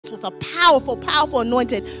with a powerful, powerful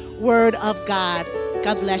anointed word of God.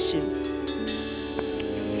 God bless you.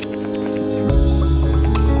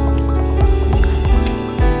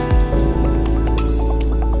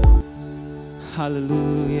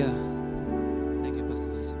 Hallelujah. Thank you, Pastor,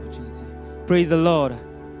 for this opportunity. Praise the Lord.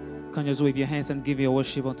 Can you just wave your hands and give your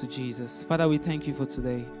worship unto Jesus? Father, we thank you for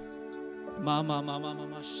today.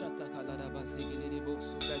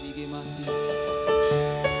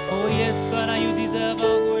 Oh yes, Father, you deserve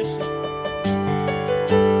our worship.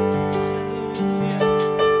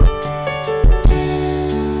 Hallelujah.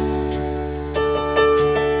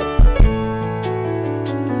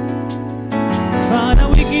 Father,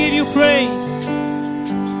 we give you praise.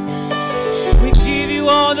 We give you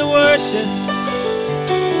all the worship.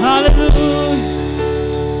 Hallelujah.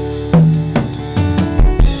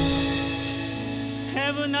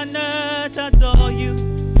 Heaven and earth adore you.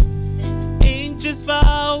 Angels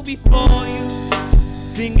bow before you,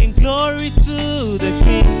 singing glory to the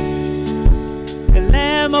King, the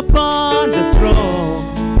Lamb upon the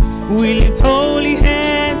throne. We lift holy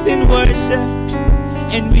hands in worship,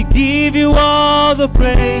 and we give you all the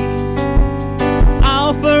praise.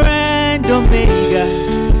 Alpha and Omega,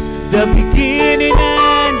 the beginning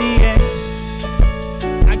and the end.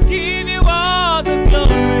 I give you all the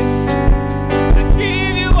glory. I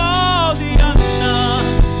give you all the honor.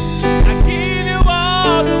 I give you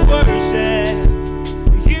all the worship.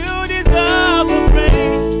 You deserve the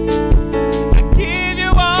praise. I give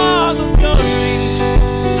you all the glory.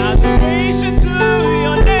 Adoration to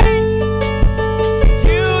your name.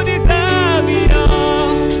 You deserve it all.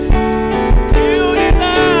 You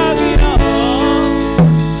deserve it all.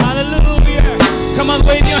 Hallelujah. Come on,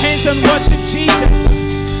 wave your hands and worship Jesus.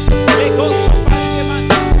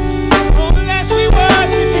 Oh, let's we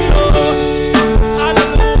worship you, Lord.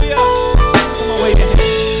 Hallelujah. Come on, wave your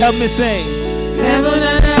hands. Help me sing. Heaven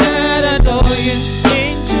and earth adore you.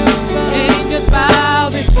 Angels bow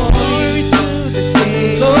before you.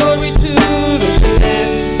 Glory to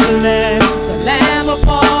the Lamb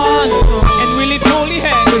upon the throne. And we lift holy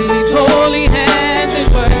hands. We lift holy hands in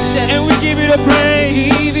worship. And we give you the praise. We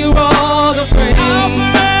give you all the praise.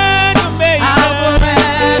 Alpha and Omega. Alpha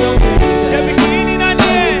and Omega. The beginning and the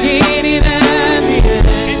end. Beginning and the end.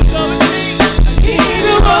 And so we sing. Give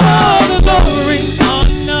you all the glory.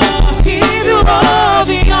 Honor. Give you all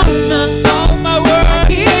the honor. All my word.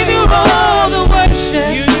 Give you all the worship.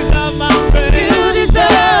 You deserve my praise. You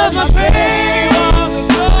deserve my praise.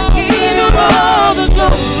 Give you all the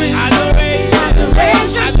glory.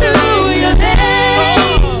 Adoration to your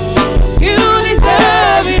name. You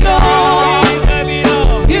deserve it all. You deserve it all.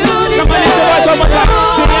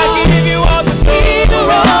 Say, I give you all the glory. Give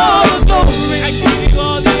you all the glory. I give you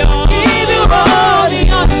all the honor. Give you all the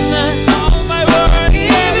honor. All my word.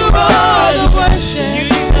 Give you all the worship. You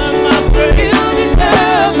deserve my praise. You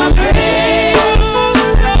deserve my praise.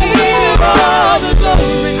 Give you all the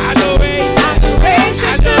glory.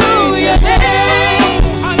 Adoration to your name.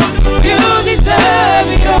 You deserve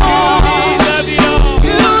it all.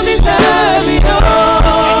 You deserve it all.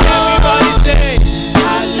 And everybody say,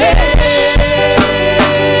 Hallelujah.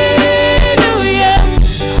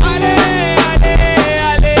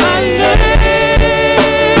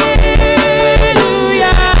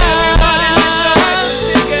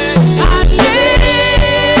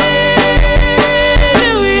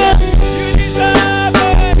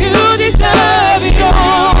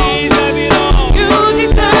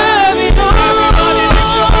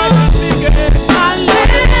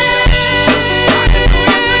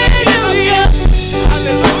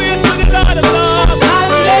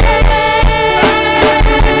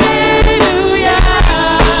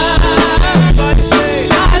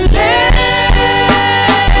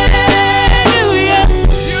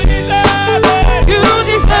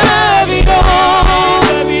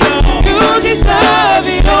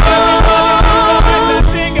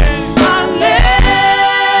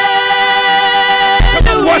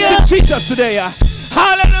 Jesus today.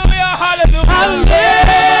 Hallelujah, hallelujah. Hallelujah.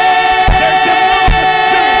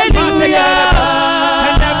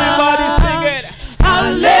 And everybody sing it.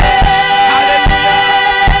 Hallelujah.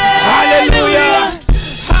 Hallelujah.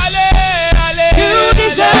 You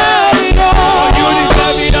deserve it all. You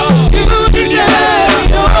deserve it all. You deserve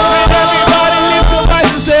it all. And everybody lift your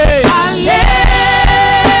voice and say,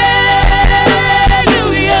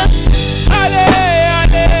 Hallelujah. Hallelujah.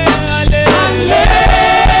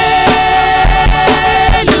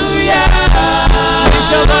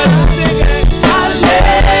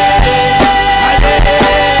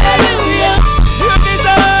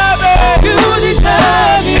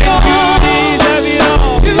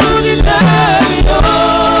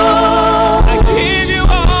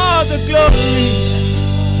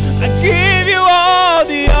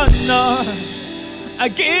 I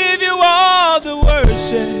give you all the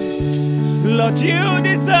worship. Lord, you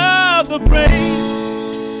deserve the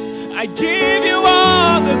praise. I give you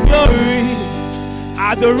all the glory.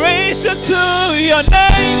 Adoration to your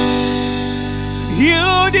name.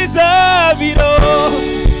 You deserve it all.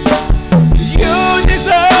 You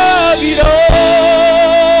deserve it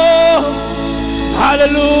all.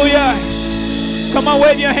 Hallelujah. Come on,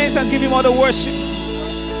 wave your hands and give him all the worship.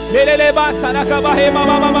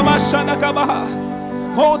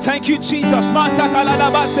 Oh, thank you, Jesus. And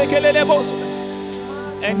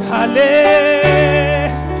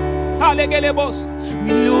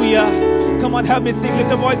hallelujah. Come on, help me sing. Lift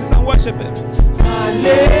your voices and worship him.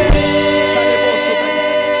 Hallelujah.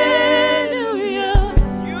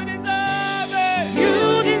 You deserve it.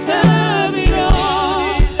 You deserve it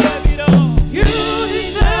all. You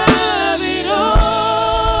deserve it all.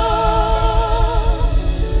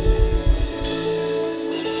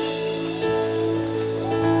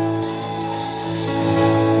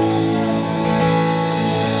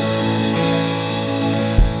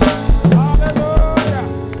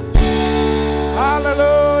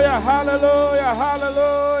 Hallelujah, hallelujah,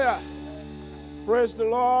 hallelujah. Praise the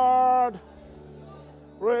Lord.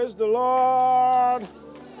 Praise the Lord.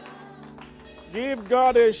 Give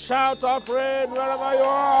God a shout offering wherever you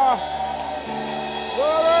are.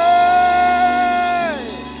 Glory!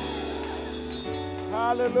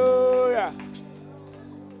 Hallelujah.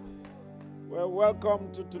 Well,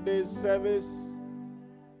 welcome to today's service.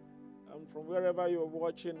 And from wherever you're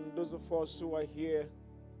watching, those of us who are here,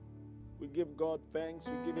 we give God thanks,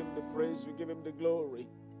 we give him the praise, we give him the glory.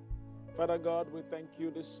 Father God, we thank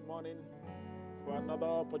you this morning for another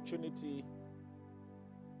opportunity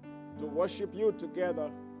to worship you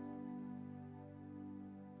together,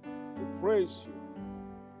 to praise you,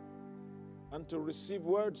 and to receive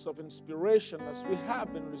words of inspiration as we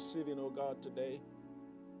have been receiving, oh God, today.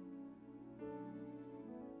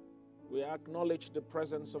 We acknowledge the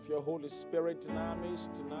presence of your Holy Spirit in our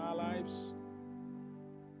midst, in our lives,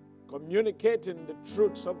 communicating the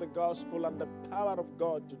truths of the gospel and the power of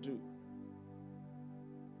God to do.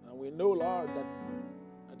 And we know, Lord, that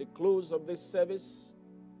at the close of this service,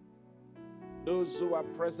 those who are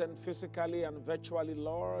present physically and virtually,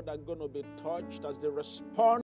 Lord, are going to be touched as they respond